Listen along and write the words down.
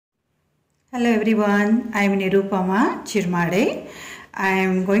Hello everyone, I am Nirupama Chirmade. I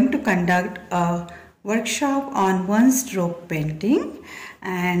am going to conduct a workshop on one stroke painting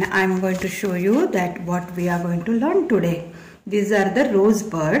and I am going to show you that what we are going to learn today. These are the rose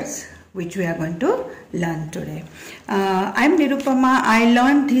birds which we are going to learn today. I am Nirupama. I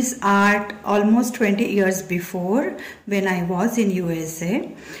learned this art almost 20 years before when I was in USA,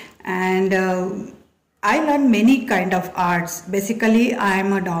 and I learned many kind of arts. Basically, I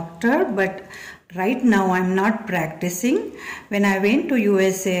am a doctor, but right now I am not practicing. When I went to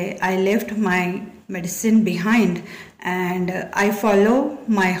USA, I left my medicine behind and I follow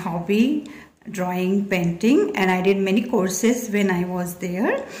my hobby, drawing, painting, and I did many courses when I was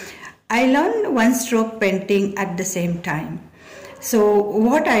there. I learned one stroke painting at the same time. So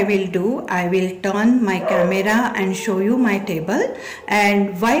what I will do, I will turn my camera and show you my table,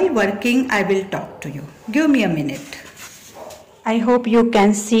 and while working I will talk to you. Give me a minute. I hope you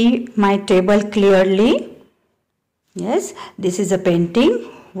can see my table clearly. Yes, this is a painting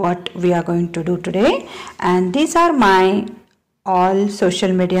what we are going to do today, and these are my all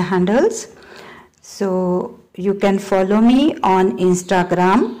social media handles. So you can follow me on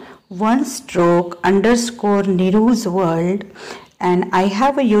Instagram _Niru's world, and I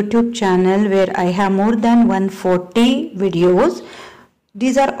have a YouTube channel where I have more than 140 videos.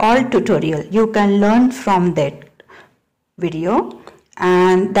 These are all tutorial. You can learn from that video,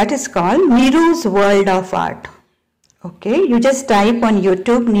 and that is called Niru's World of Art. Okay, you just type on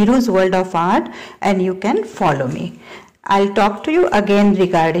YouTube Niru's World of Art and you can follow me. I'll talk to you again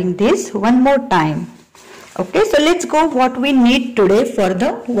regarding this one more time. Okay, so let's go what we need today for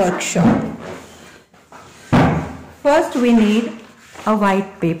the workshop. First we need a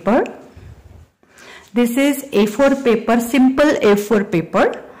white paper. This is A4 paper, simple A4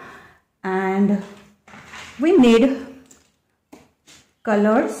 paper, and we need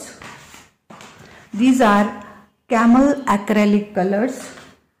colors. These are camel acrylic colors.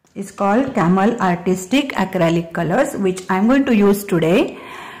 It's called camel artistic acrylic colors, which I'm going to use today,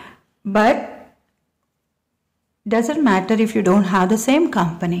 but doesn't matter if you don't have the same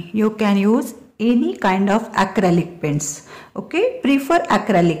company. You can use any kind of acrylic paints. Okay, prefer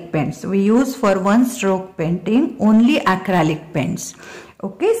acrylic paints. We use for one stroke painting only acrylic paints.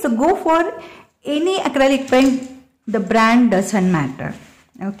 Okay, so go for any acrylic paint. The brand doesn't matter.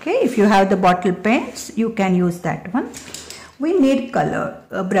 Okay, if you have the bottle paints, you can use that one. We need color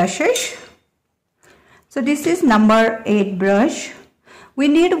brushes. So this is number 8 brush. We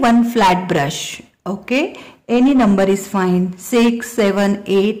need one flat brush. Okay, any number is fine. 6, 7,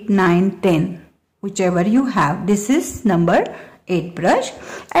 8, 9, 10. Whichever you have. This is number 8 brush,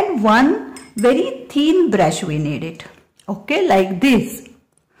 and one very thin brush we need it. Okay, like this.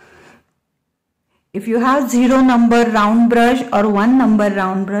 If you have 0 number round brush or 1 number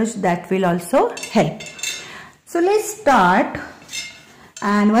round brush, that will also help. So let's start.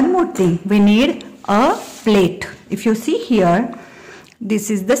 And one more thing, we need a plate. If you see here, this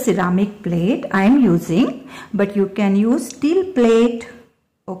is the ceramic plate I am using, but you can use steel plate,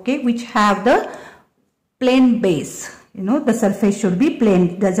 okay, which have the plain base. You know, the surface should be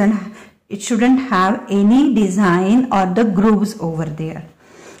plain. It shouldn't have any design or the grooves over there.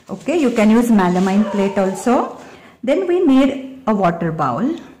 Okay, you can use melamine plate also. Then we need a water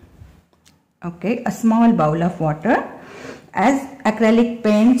bowl. Okay, a small bowl of water. As acrylic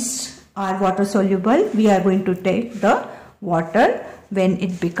paints are water soluble, we are going to take the water when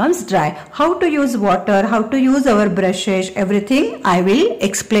it becomes dry. How to use water, how to use our brushes, everything I will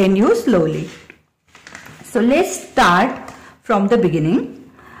explain you slowly. So let's start from the beginning.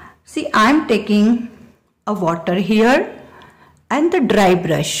 See, I am taking a water here and the dry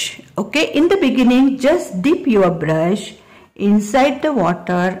brush. Okay, in the beginning, just dip your brush inside the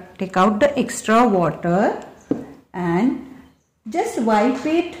water, take out the extra water and just wipe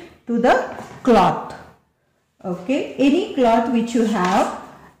it to the cloth. Okay, any cloth which you have,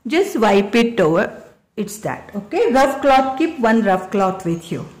 just wipe it over. It's that. Okay, rough cloth, keep one rough cloth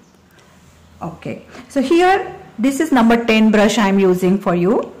with you. Okay, so here this is number 10 brush I am using for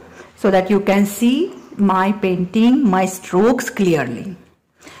you so that you can see my painting, my strokes clearly.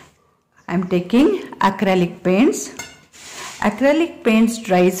 I am taking acrylic paints. Acrylic paints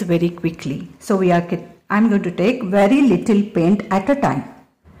dries very quickly, so I am going to take very little paint at a time.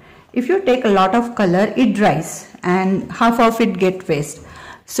 If you take a lot of color, it dries and half of it get waste.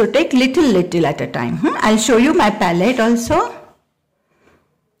 So take little at a time. I'll show you my palette also.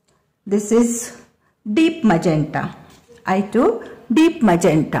 This is deep magenta. I took deep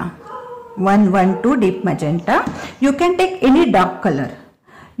magenta. 112 deep magenta. You can take any dark color.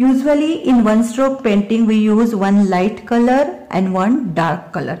 Usually in one stroke painting we use one light color and one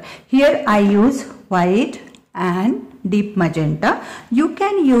dark color. Here I use white and deep magenta. You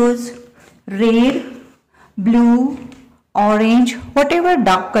can use red, blue, orange, whatever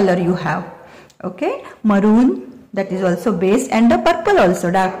dark color you have. Okay, maroon, that is also base, and the purple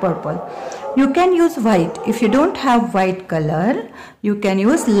also, dark purple. You can use white. If you don't have white color, you can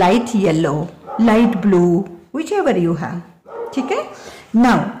use light yellow, light blue, whichever you have. Okay?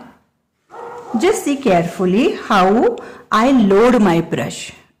 Now, just see carefully how I load my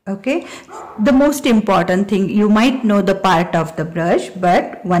brush. Okay? The most important thing, you might know the part of the brush,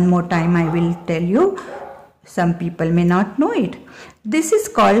 but one more time I will tell you. Some people may not know it. This is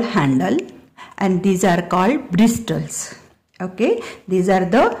called handle and these are called bristles. Okay? These are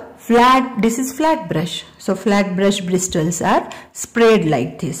the flat, this is flat brush. So flat brush bristles are sprayed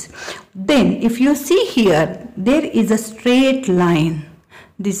like this. Then if you see here, there is a straight line.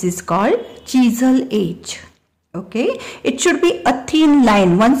 This is called chisel edge. Okay, it should be a thin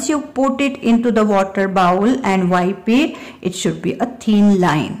line. Once you put it into the water bowl and wipe it, it should be a thin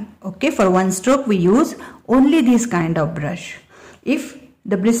line. Okay, for one stroke we use only this kind of brush. If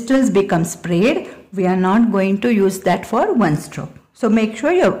the bristles become sprayed, we are not going to use that for one stroke. So make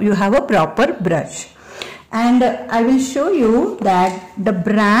sure you have a proper brush. And I will show you that the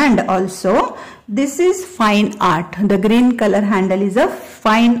brand also, this is fine art. The green color handle is a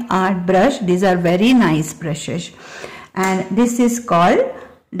fine art brush. These are very nice brushes. And this is called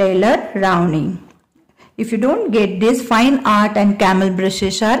Daler rounding. If you don't get this, fine art and camel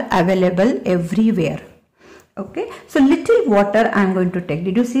brushes are available everywhere. Okay, so little water I am going to take.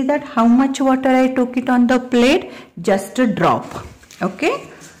 Did you see that how much water I took it on the plate? Just a drop. Okay,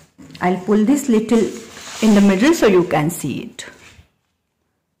 I'll pull this little in the middle so you can see it.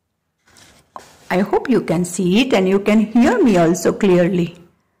 I hope you can see it and you can hear me also clearly.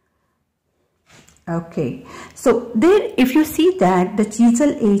 Okay, so there if you see that the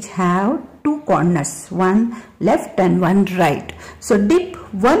chisel edge have two corners, one left and one right. So dip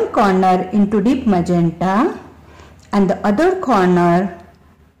one corner into deep magenta and the other corner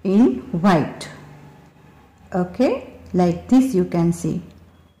in white. Okay, like this you can see.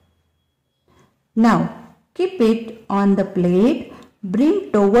 Now keep it on the plate,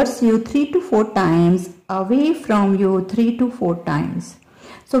 bring towards you 3 to 4 times, away from you 3 to 4 times.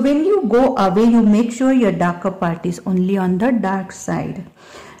 So when you go away, you make sure your darker part is only on the dark side.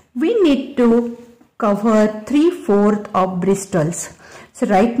 We need to cover 3/4 of bristles. So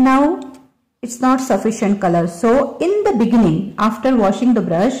right now it's not sufficient color. So in the beginning, after washing the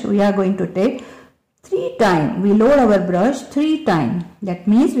brush, we are going to take 3 times. We load our brush 3 times. That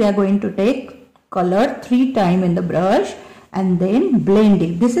means we are going to take color 3 times in the brush and then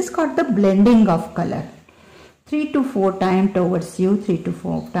blending. This is called the blending of color. 3 to 4 times towards you, 3 to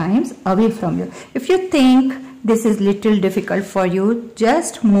 4 times away from you. If you think this is little difficult for you,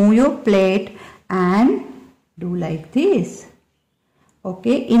 just move your plate and do like this.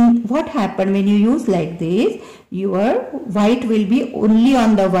 Okay, in what happened when you use like this, your white will be only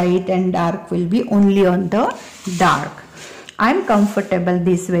on the white and dark will be only on the dark. I am comfortable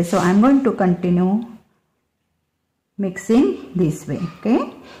this way, so I am going to continue mixing this way.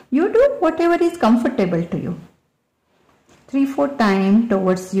 Okay, you do whatever is comfortable to you. 3-4 times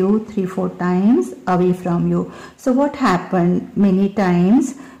towards you, 3-4 times away from you. So what happened, many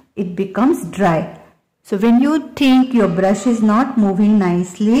times it becomes dry. So when you think your brush is not moving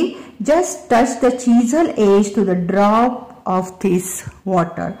nicely, just touch the chisel edge to the drop of this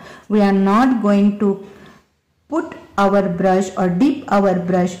water. We are not going to put our brush or dip our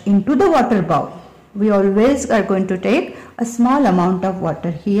brush into the water bowl. We always are going to take a small amount of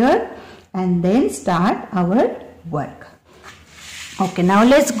water here and then start our work. Okay, now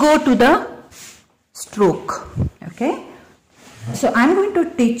let's go to the stroke. Okay, so I'm going to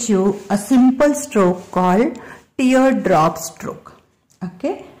teach you a simple stroke called teardrop stroke.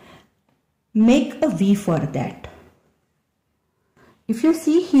 Okay, make a V for that. If you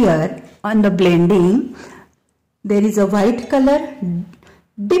see here on the blending, there is a white color,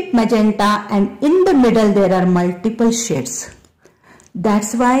 deep magenta, and in the middle there are multiple shades.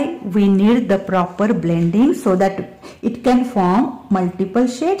 That's why we need the proper blending so that it can form multiple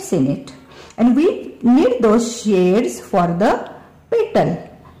shades in it. And we need those shades for the petal.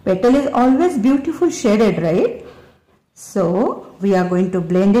 Petal is always beautiful shaded, right? So we are going to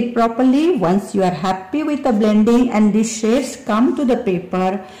blend it properly. Once you are happy with the blending and these shades come to the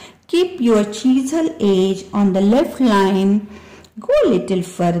paper, keep your chisel edge on the left line, go a little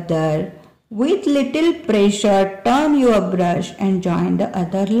further. With little pressure, turn your brush and join the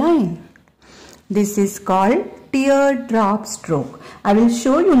other line. This is called teardrop stroke. I will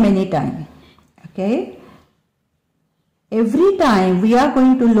show you many times. Okay. Every time we are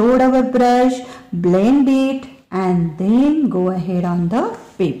going to load our brush, blend it, and then go ahead on the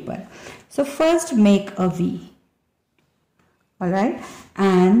paper. So first make a V. Alright,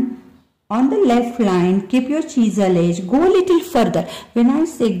 and on the left line, keep your chisel edge, go a little further. When I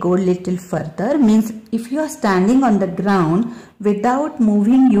say go little further, means if you are standing on the ground without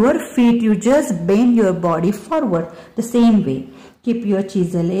moving your feet, you just bend your body forward the same way. Keep your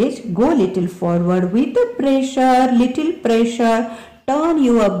chisel edge, go little forward with the pressure, little pressure, turn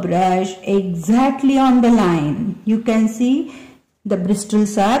your brush exactly on the line. You can see the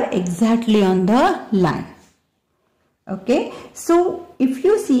bristles are exactly on the line. Okay, so if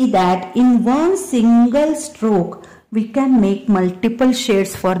you see that in one single stroke, we can make multiple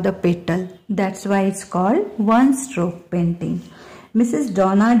shades for the petal. That's why it's called one stroke painting. Mrs.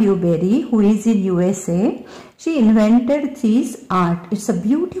 Donna Dewberry, who is in USA, she invented this art. It's a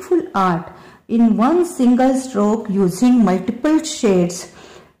beautiful art. In one single stroke using multiple shades,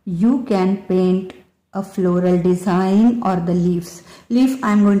 you can paint a floral design or the leaves. Leaf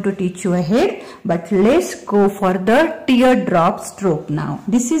I am going to teach you ahead, but let's go for the teardrop stroke now.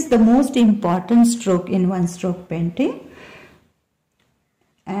 This is the most important stroke in one stroke painting.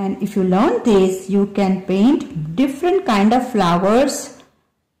 And if you learn this, you can paint different kind of flowers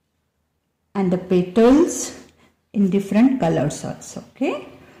and the petals in different colors also. Okay,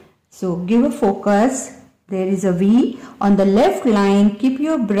 so give a focus. There is a V on the left line. Keep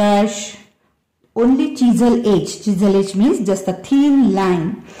your brush only chisel edge. Chisel edge means just a thin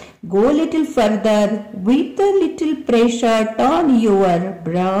line. Go a little further with a little pressure. Turn your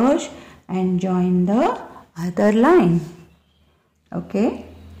brush and join the other line. Okay.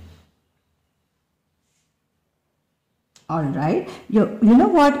 Alright. You know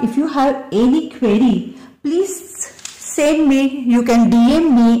what? If you have any query, please send me. You can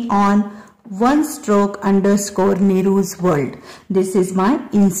DM me on _Niru's world. This is my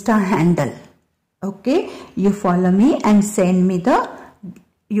Insta handle. Okay, you follow me and send me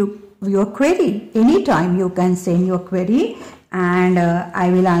your query. Anytime you can send your query and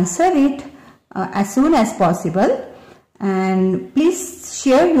I will answer it as soon as possible. And please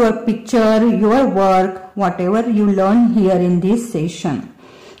share your picture, your work, whatever you learn here in this session.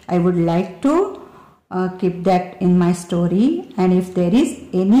 I would like to keep that in my story, and if there is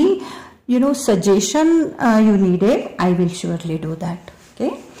any suggestion you needed, I will surely do that.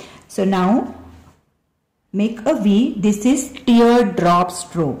 Okay, so now make a V. This is teardrop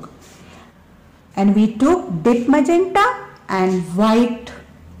stroke, and we took deep magenta and white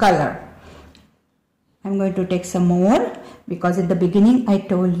color. I'm going to take some more because at the beginning I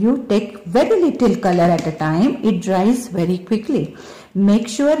told you take very little color at a time. It dries very quickly. Make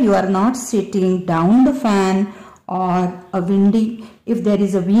sure you are not sitting down the fan or a windy. If there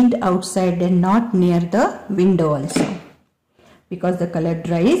is a wind outside, then not near the window also, because the color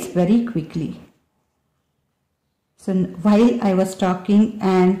dries very quickly. So while I was talking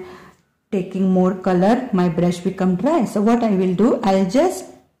and taking more color, my brush become dry. So what I will do, I'll just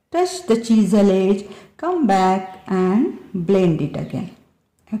touch the chisel edge, come back and blend it again.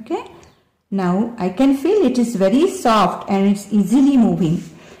 Okay. Now I can feel it is very soft and it's easily moving.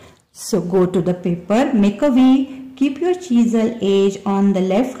 So go to the paper, make a V, keep your chisel edge on the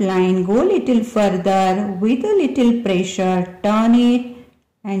left line, go little further with a little pressure, turn it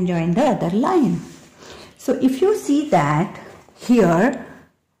and join the other line. So if you see that here,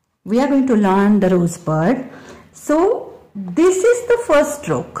 we are going to learn the rosebud. So this is the first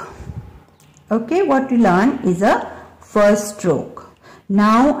stroke. Okay, what we learn is a first stroke.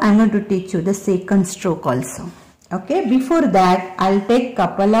 Now I am going to teach you the second stroke also. Okay, before that I'll make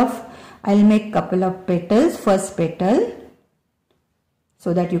couple of petals, first petal,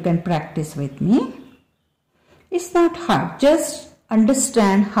 so that you can practice with me. It's not hard, just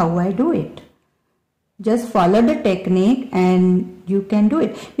understand how I do it. Just follow the technique and you can do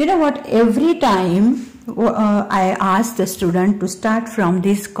it. You know what, every time I ask the student to start from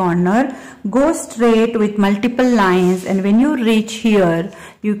this corner, go straight with multiple lines, and when you reach here,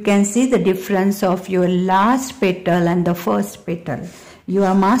 you can see the difference of your last petal and the first petal. You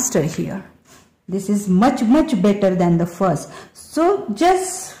are master here. This is much better than the first. So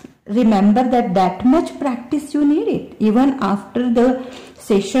just remember that much practice you need it. Even after the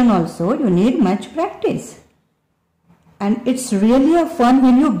session also you need much practice. And it's really a fun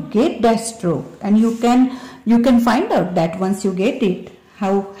when you get that stroke, and you can find out that once you get it,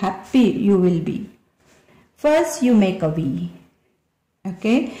 how happy you will be. First you make a V.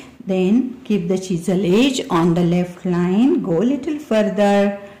 Okay, then keep the chisel edge on the left line, go a little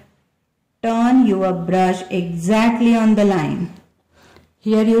further, turn your brush exactly on the line.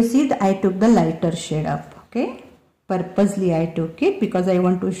 Here you see that I took the lighter shade up, okay? Purposely I took it because I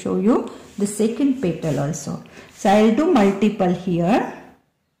want to show you the second petal also. So I will do multiple here.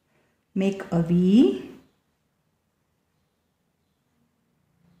 Make a V.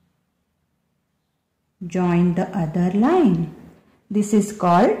 Join the other line. This is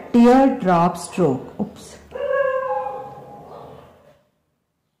called teardrop stroke. Oops.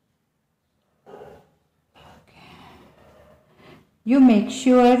 You make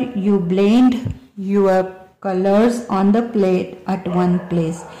sure you blend your colors on the plate at one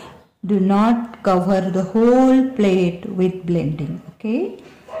place. Do not cover the whole plate with blending, okay?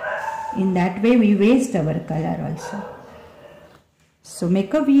 In that way we waste our color also. So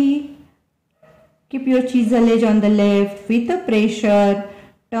make a V. Keep your chisel edge on the left with the pressure.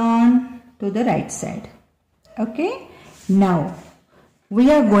 Turn to the right side. Okay? Now we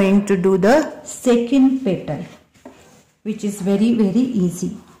are going to do the second petal, which is very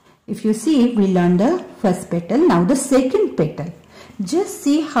easy. If you see, we learned the first petal. Now the second petal. Just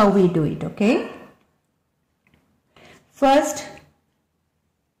see how we do it, okay? First,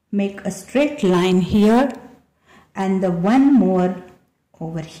 make a straight line here and the one more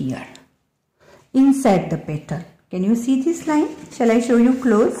over here inside the petal. Can you see this line? Shall I show you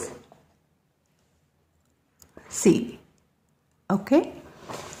close? See. Okay?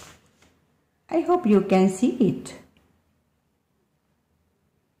 I hope you can see it.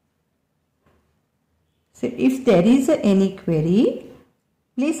 So if there is any query,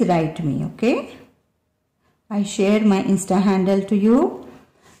 please write me, okay? I share my Insta handle to you.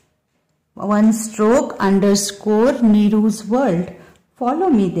 _Niru's world. Follow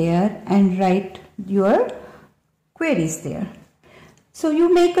me there and write your queries there. So you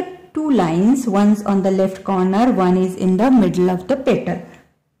make two lines, one's on the left corner, one is in the middle of the petal.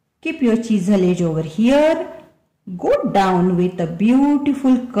 Keep your chisel edge over here. Go down with a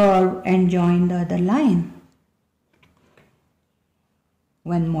beautiful curve and join the other line.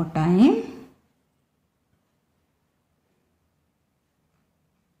 One more time.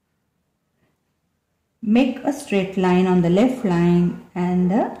 Make a straight line on the left line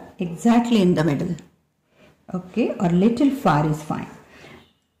and exactly in the middle. Okay, or little far is fine.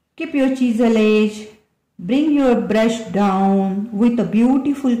 Keep your chisel edge. Bring your brush down with a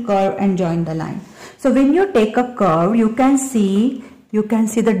beautiful curve and join the line. So when you take a curve, you can see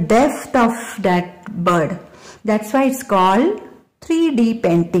the depth of that bird. That's why it's called 3D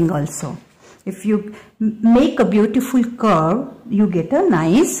painting also. If you make a beautiful curve, you get a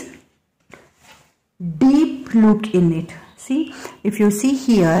nice deep look in it. See, if you see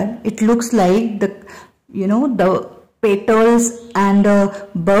here, it looks like the petals and the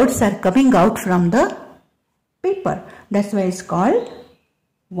birds are coming out from the paper. That's why it's called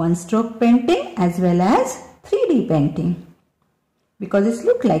one stroke painting as well as 3D painting, because it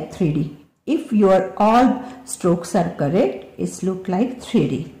looks like 3D. If your all strokes are correct, it look like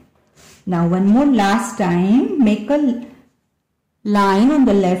 3D. Now one more last time, make a line on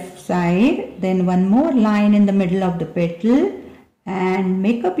the left side, then one more line in the middle of the petal and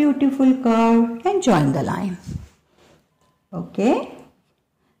make a beautiful curve and join the line. Okay.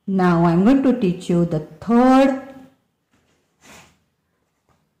 Now I'm going to teach you the third.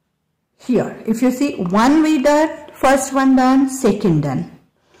 Here, if you see, one we done, first one done, second done.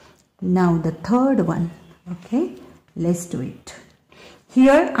 Now the third one. Okay, let's do it.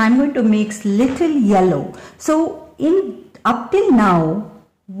 Here I'm going to mix little yellow. So up till now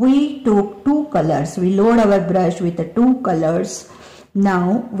we took two colors. We load our brush with the two colors.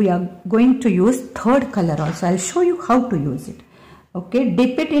 Now we are going to use third color also. I'll show you how to use it. Okay,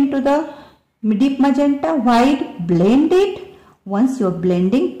 dip it into the deep magenta, white, blend it. Once your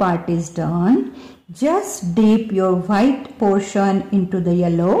blending part is done, just dip your white portion into the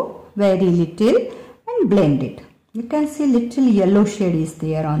yellow, very little, and blend it. You can see little yellow shade is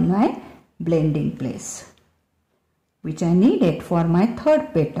there on my blending place, which I needed for my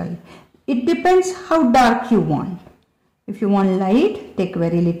third petal. It depends how dark you want. If you want light, take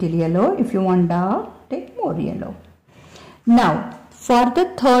very little yellow. If you want dark, take more yellow. Now, for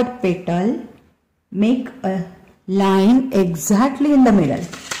the third petal, make a line exactly in the middle.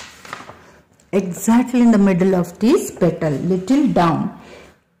 Exactly in the middle of this petal, little down.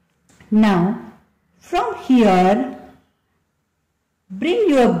 Now, from here, bring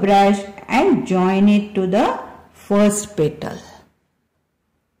your brush and join it to the first petal.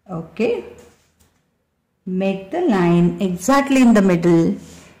 Okay. Make the line exactly in the middle.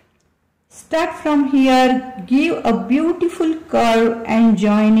 Start from here, give a beautiful curve and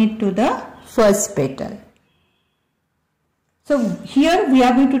join it to the first petal. So here we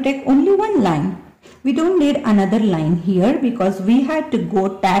are going to take only one line. We don't need another line here because we had to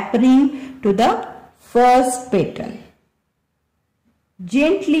go tapering to the first petal.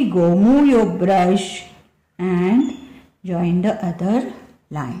 Gently go, move your brush and join the other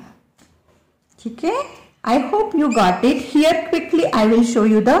line. Okay? I hope you got it. Here quickly I will show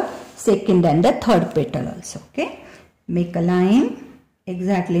you the second and the third petal also. Okay? Make a line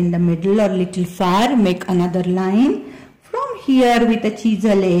exactly in the middle or little far. Make another line. From here with a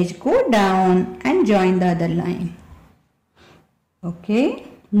chisel edge, go down and join the other line. Okay?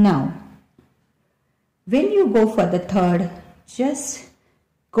 Now, when you go for the third, just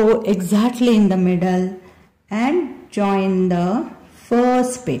go exactly in the middle and join the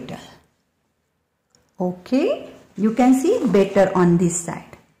first petal. Okay? You can see better on this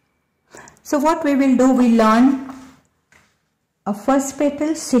side. So what we will do, we learn a first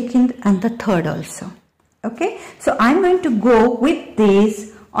petal, second and the third also. Okay, so I'm going to go with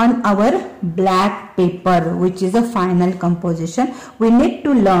this on our black paper, which is a final composition. We need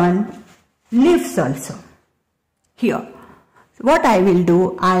to learn leaves also. Here, what I will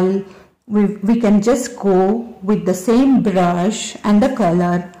do, we can just go with the same brush and the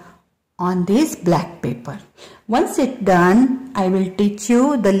color on this black paper. Once it's done, I will teach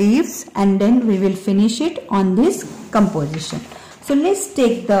you the leaves and then we will finish it on this composition. So let's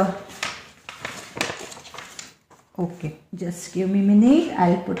take the okay, just give me a minute.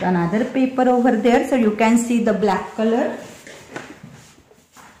 I'll put another paper over there so you can see the black color.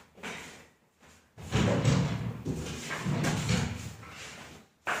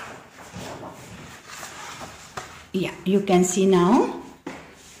 Yeah, you can see now.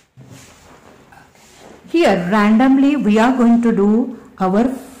 Here randomly we are going to do our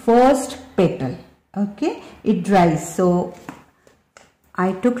first petal. Okay, it dries. So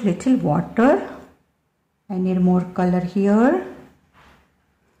I took little water. I need more color here.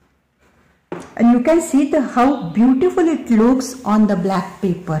 And you can see how beautiful it looks on the black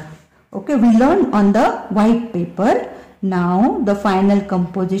paper. Okay, we learned on the white paper. Now the final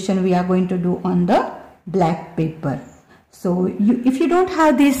composition we are going to do on the black paper. So if you don't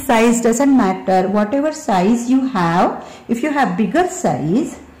have this size, doesn't matter. Whatever size you have, if you have bigger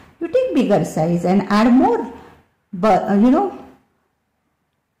size, you take bigger size and add more,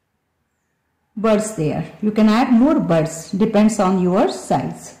 birds there. You can add more birds, depends on your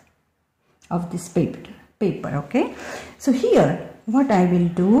size of this paper. Okay, so here what I will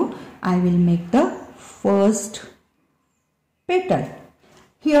do, I will make the first petal.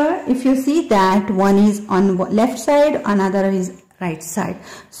 Here if you see that one is on left side, another is right side.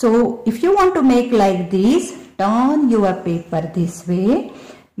 So if you want to make like this, turn your paper this way,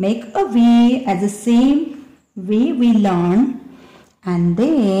 make a V as the same way we learn, and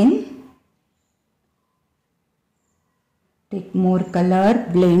then take more color,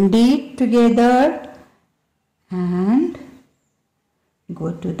 blend it together and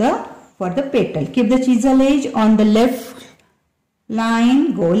go to for the petal. Keep the chisel edge on the left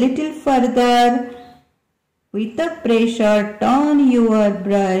line, go little further. With the pressure, turn your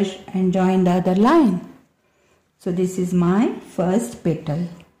brush and join the other line. So this is my first petal.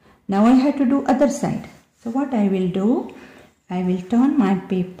 Now I have to do other side. So what I will do, I will turn my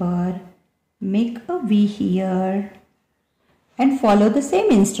paper, make a V here, and follow the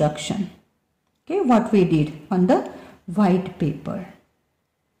same instruction. Okay, what we did on the white paper.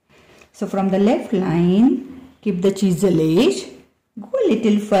 So from the left line, keep the chisel edge, go a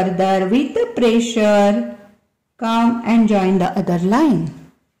little further with the pressure, come and join the other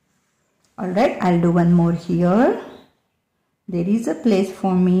line. Alright, I'll do one more here. There is a place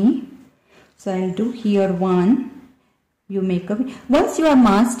for me. So I'll do here one. You make a V. Once you are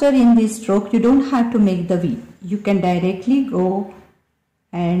master in this stroke, you don't have to make the V. You can directly go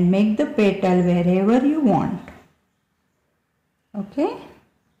and make the petal wherever you want. Okay.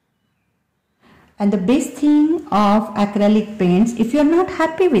 And the best thing of acrylic paints, if you are not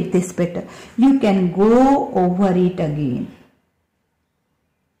happy with this petal, you can go over it again.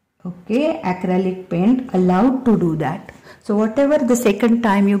 Okay, acrylic paint allowed to do that. So whatever the second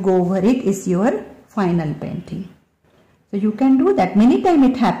time you go over it is your final painting. So you can do that. Many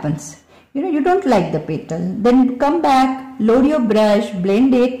times it happens. You don't like the petal. Then come back, load your brush,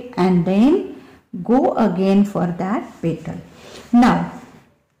 blend it and then go again for that petal. Now,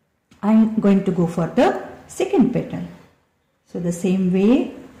 I'm going to go for the second petal. So the same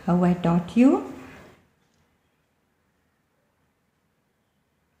way how I taught you.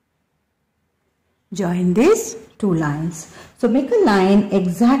 Join these two lines. So make a line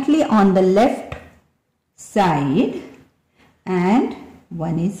exactly on the left side and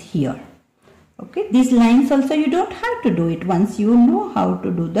one is here. Okay, these lines also you don't have to do it once you know how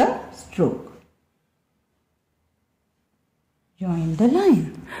to do the stroke. Join the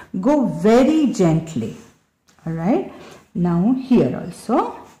line. Go very gently. Alright. Now here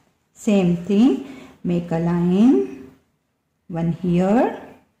also same thing. Make a line. One here.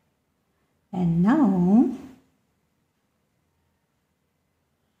 And now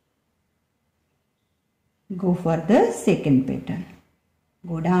go for the second petal.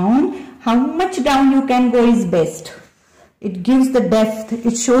 Go down. How much down you can go is best. It gives the depth.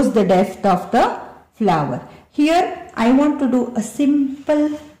 It shows the depth of the flower. Here I want to do a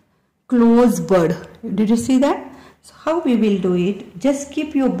simple close bud. Did you see that? So how we will do it? Just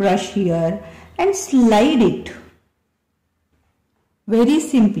keep your brush here and slide it. Very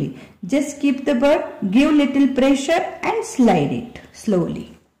simply. Just keep the bud, give little pressure and slide it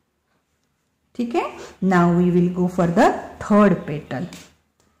slowly. Okay? Now we will go for the third petal.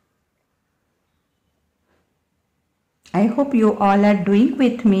 I hope you all are doing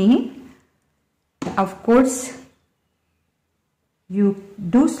with me. Of course, you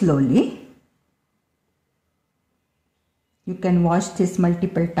do slowly. You can watch this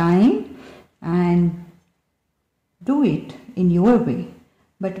multiple times and do it in your way.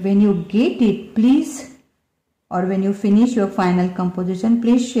 But when you get it, please, or when you finish your final composition,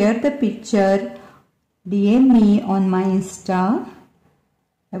 please share the picture, DM me on my Insta.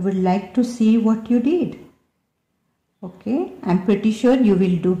 I would like to see what you did. Okay, I'm pretty sure you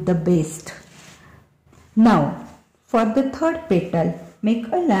will do the best. Now, for the third petal, make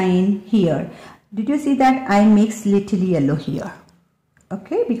a line here. Did you see that I mix little yellow here?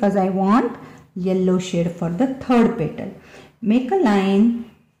 Okay, because I want yellow shade for the third petal. Make a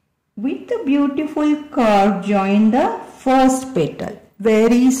line with the beautiful curve. Join the first petal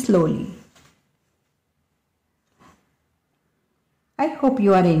very slowly. I hope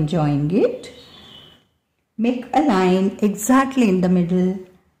you are enjoying it. Make a line exactly in the middle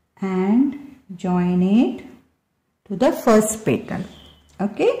and join it to the first petal.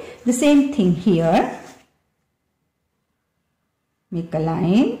 Okay, the same thing here. Make a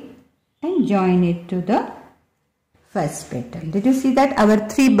line and join it to the first petal. Did you see that? Our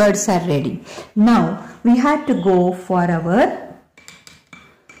three birds are ready. Now we have to go for our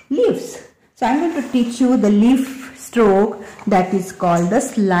leaves. So I am going to teach you the leaf stroke that is called the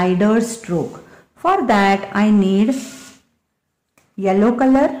slider stroke. For that I need yellow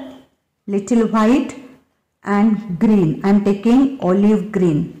color, little white and green. I am taking olive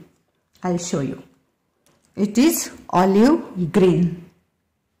green. I'll show you. It is olive green.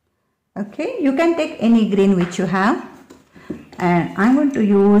 Okay, you can take any green which you have. And I'm going to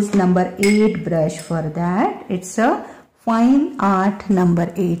use number 8 brush for that. It's a fine art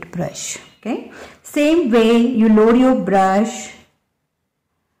number 8 brush. Okay, same way you load your brush,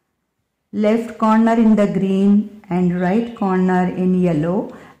 left corner in the green and right corner in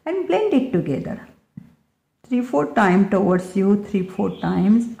yellow, and blend it together. 3-4 times towards you, 3-4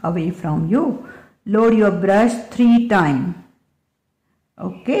 times away from you. Load your brush 3 times.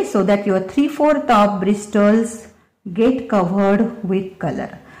 Okay, so that your 3/4 of bristles get covered with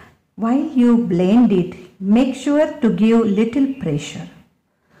color. While you blend it, make sure to give little pressure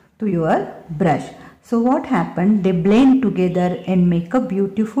to your brush. So what happened? They blend together and make a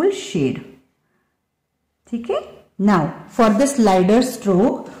beautiful shade. Okay? Now for the slider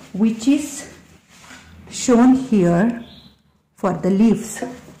stroke, which is shown here for the leaves.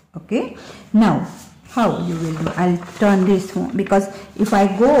 Okay? Now how you will do? I'll turn this one, because if I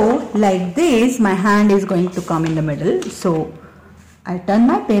go like this, my hand is going to come in the middle. So I'll turn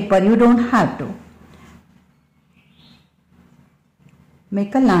my paper. You don't have to.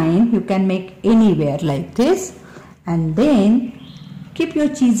 Make a line. You can make anywhere like this, and then keep your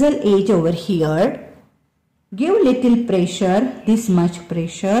chisel edge over here. Give little pressure, this much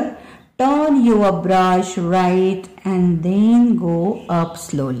pressure. Turn your brush right and then go up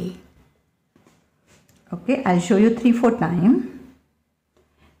slowly. Okay, I'll show you 3-4 times.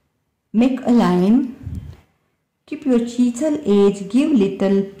 Make a line. Keep your chisel edge. Give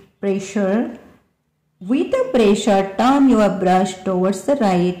little pressure. With the pressure, turn your brush towards the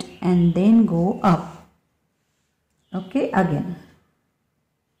right and then go up. Okay, again.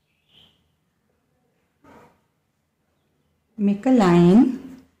 Make a line.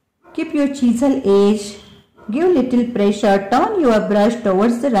 Keep your chisel edge. Give little pressure. Turn your brush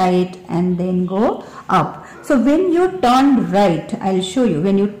towards the right and then go up. So when you turn right, I'll show you.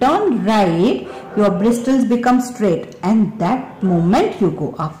 When you turn right, your bristles become straight, and that moment you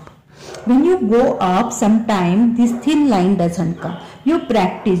go up. When you go up, sometimes this thin line doesn't come. You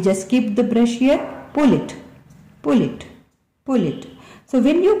practice. Just keep the brush here. Pull it. Pull it. Pull it. So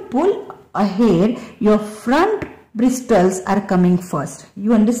when you pull ahead, your front bristles are coming first.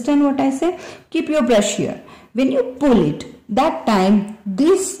 You understand what I say? Keep your brush here. When you pull it, that time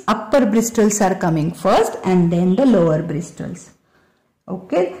these upper bristles are coming first and then the lower bristles.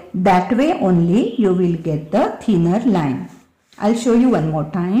 Okay, that way only you will get the thinner line. I'll show you one more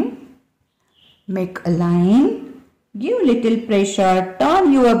time. Make a line, give little pressure,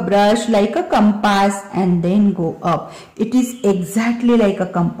 turn your brush like a compass and then go up. It is exactly like a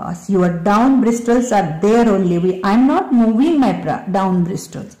compass. Your down bristles are there only. I'm not moving my down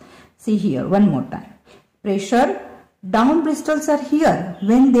bristles. See here, one more time. Pressure, down bristles are here.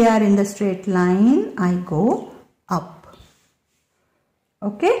 When they are in the straight line, I go up.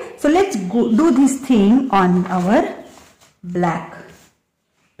 Okay, so let's do this thing on our black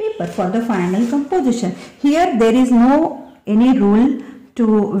paper for the final composition. Here there is no any rule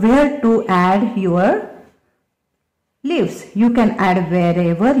to where to add your leaves. You can add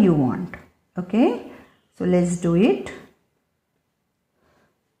wherever you want. Okay, so let's do it.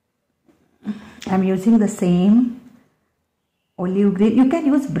 I'm using the same olive green. You can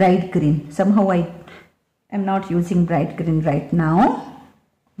use bright green. Somehow I am not using bright green right now,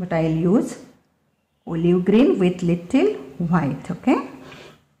 but I'll use olive green with little white. Okay,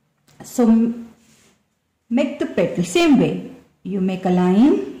 so make the petal same way. You make a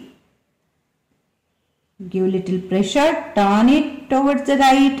line, give little pressure, turn it towards the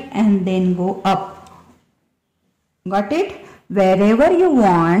right and then go up. Got it? Wherever you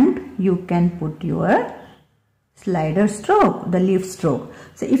want, you can put your slider stroke, the leaf stroke.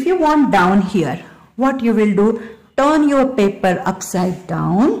 So if you want down here, what you will do, turn your paper upside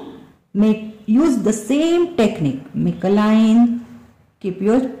down, use the same technique, make a line, keep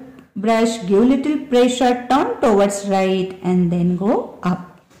your brush, give little pressure, turn towards right and then go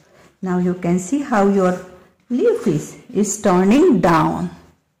up. Now you can see how your leaf is turning down.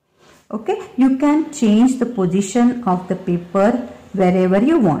 Okay, you can change the position of the paper wherever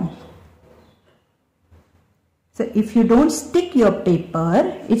you want. So if you don't stick your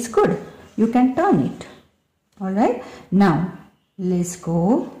paper, it's good. You can turn it. Alright, now let's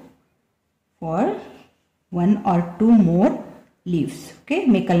go for one or two more leaves. Okay,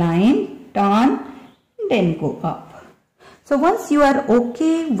 make a line, turn, then go up. So once you are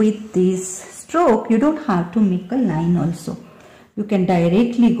okay with this stroke, you don't have to make a line also. You can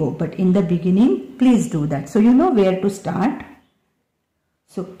directly go, but in the beginning, please do that. So you know where to start.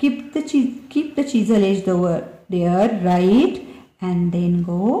 So keep the chisel edge there, right, and then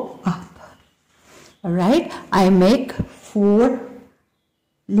go up. Alright, I make 4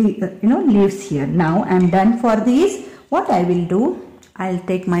 leaves here. Now I am done for these. What I will do, I'll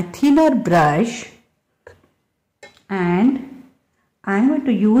take my thinner brush and I'm going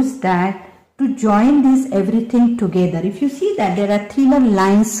to use that to join this everything together. If you see that there are thinner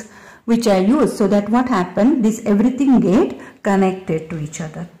lines which I use, so that what happened, this everything get connected to each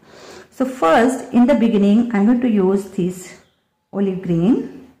other. So first, in the beginning, I'm going to use this olive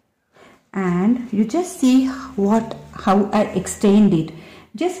green, and you just see how I extend it.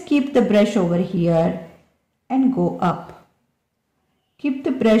 Just keep the brush over here and go up. Keep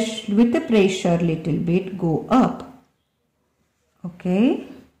the brush with the pressure little bit, go up. Okay,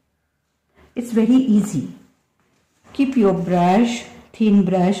 it's very easy. Keep your brush, thin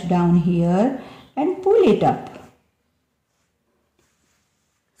brush down here and pull it up.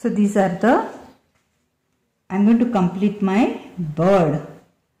 So these are I'm going to complete my bird.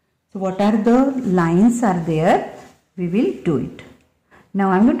 So what are the lines are there? We will do it.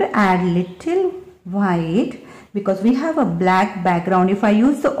 Now I'm going to add little white because we have a black background. If I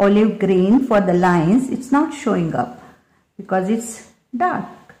use the olive green for the lines, it's not showing up because it's dark.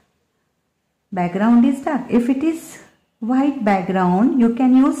 Background is dark. If it is white background, you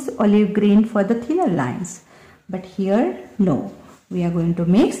can use olive green for the thinner lines. But here, no. We are going to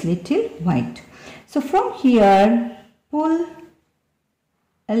mix little white. So from here, pull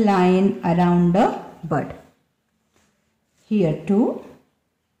a line around the bud. Here too,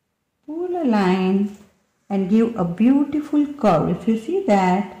 pull a line and give a beautiful curve. If you see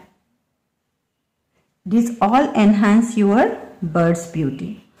that, this all enhance your bird's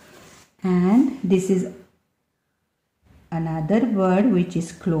beauty. And this is another bird which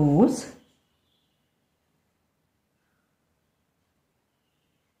is close.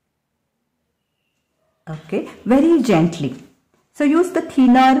 Okay, very gently. So use the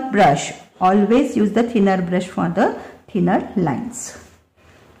thinner brush. Always use the thinner brush for the thinner lines.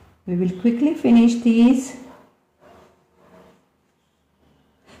 We will quickly finish these.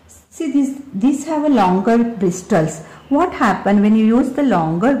 See, these have a longer bristles. What happens when you use the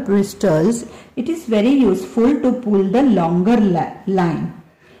longer bristles? It is very useful to pull the longer line.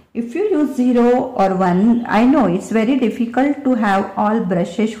 If you use 0 or 1, I know it's very difficult to have all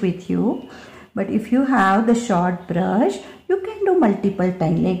brushes with you. But if you have the short brush, you can do multiple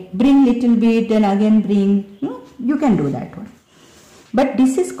times. Like bring little bit, then again bring. You can do that one. But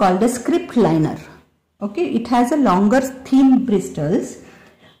this is called the script liner. Okay, it has a longer thin bristles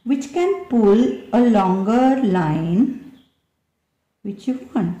which can pull a longer line which you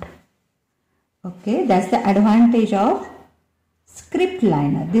want. Okay, that's the advantage of script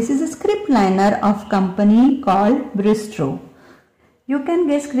liner. This is a script liner of company called Bristol. You can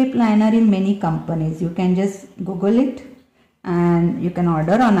get script liner in many companies. You can just Google it and you can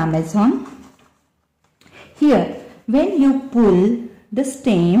order on Amazon. Here, when you pull the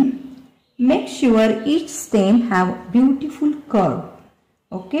stem, make sure each stem have beautiful curve.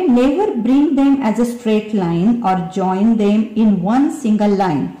 Okay, never bring them as a straight line or join them in one single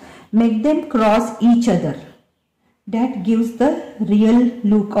line. Make them cross each other. That gives the real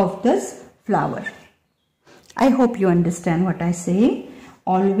look of this flower. I hope you understand what I say.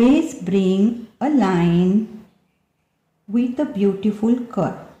 Always bring a line with a beautiful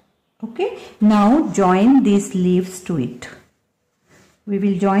curve. Okay, now join these leaves to it. We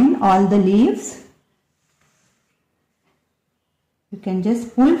will join all the leaves. You can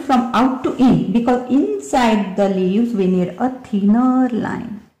just pull from out to in, because inside the leaves we need a thinner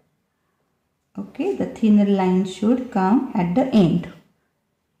line. Okay, the thinner line should come at the end.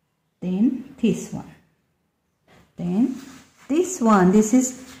 Then this one. Then this one. This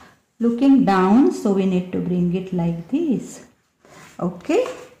is looking down, so we need to bring it like this. Okay,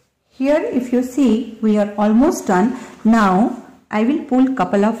 here if you see, we are almost done. Now I will pull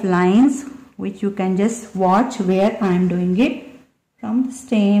couple of lines which you can just watch where I am doing it. From the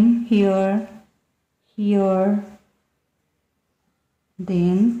stem, here, here.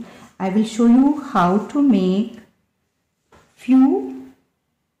 Then I will show you how to make few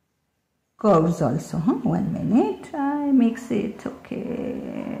curves also. 1 minute, I mix it.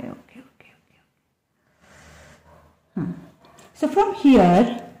 Okay. So from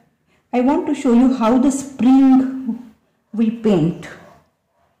here, I want to show you how the spring we paint.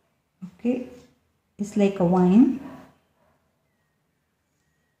 Okay, it's like a vine.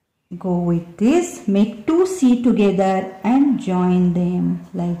 Go with this, make 2 C together and join them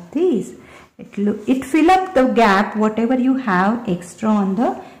like this. It fill up the gap whatever you have extra on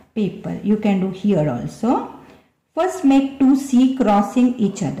the paper. You can do here also. First make 2 C crossing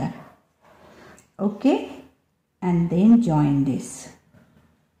each other. Okay, and then join this.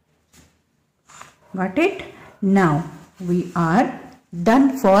 Got it? Now we are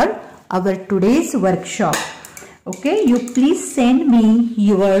done for our today's workshop. Okay, you please send me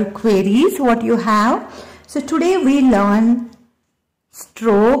your queries, what you have. So today we learn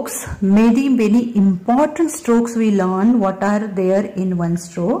strokes, many important strokes we learned what are there in one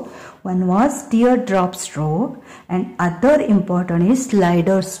stroke. One was teardrop stroke and other important is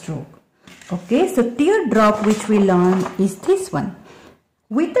slider stroke. Okay, so teardrop which we learned is this one.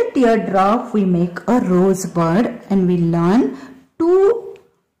 With the teardrop we make a rosebud and we learn 2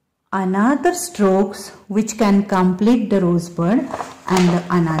 another strokes which can complete the rosebud, and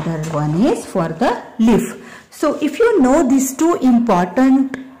another one is for the leaf. So if you know these 2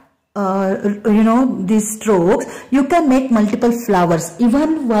 important these strokes, you can make multiple flowers.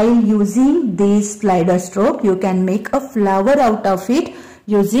 Even while using this slider stroke, you can make a flower out of it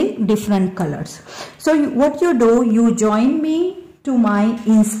using different colors. So what you do, you join me to my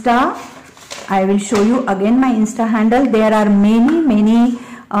Insta. I will show you again my Insta handle. There are many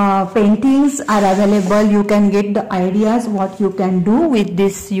paintings are available. You can get the ideas what you can do with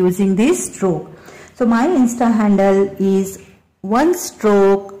this using this stroke. So my Insta handle is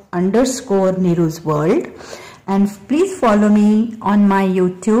 _Niru's World, and please follow me on my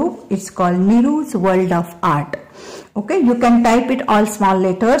YouTube. It's called Niru's World of Art. Okay, you can type it all small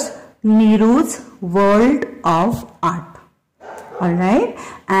letters, Niru's World of Art. Alright,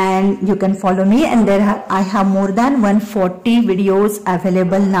 and you can follow me, and I have more than 140 videos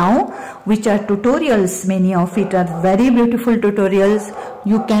available now which are tutorials. Many of it are very beautiful tutorials.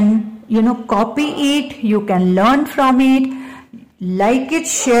 You can copy it, you can learn from it, like it,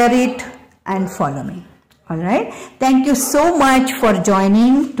 share it and follow me. Alright, thank you so much for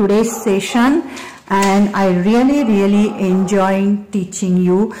joining today's session, and I really enjoy teaching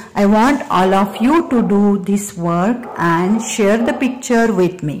you. I want all of you to do this work and share the picture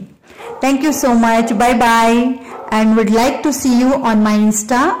with me. Thank you so much. Bye bye, and would like to see you on my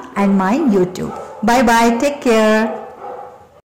Insta and my YouTube. Bye bye. Take care.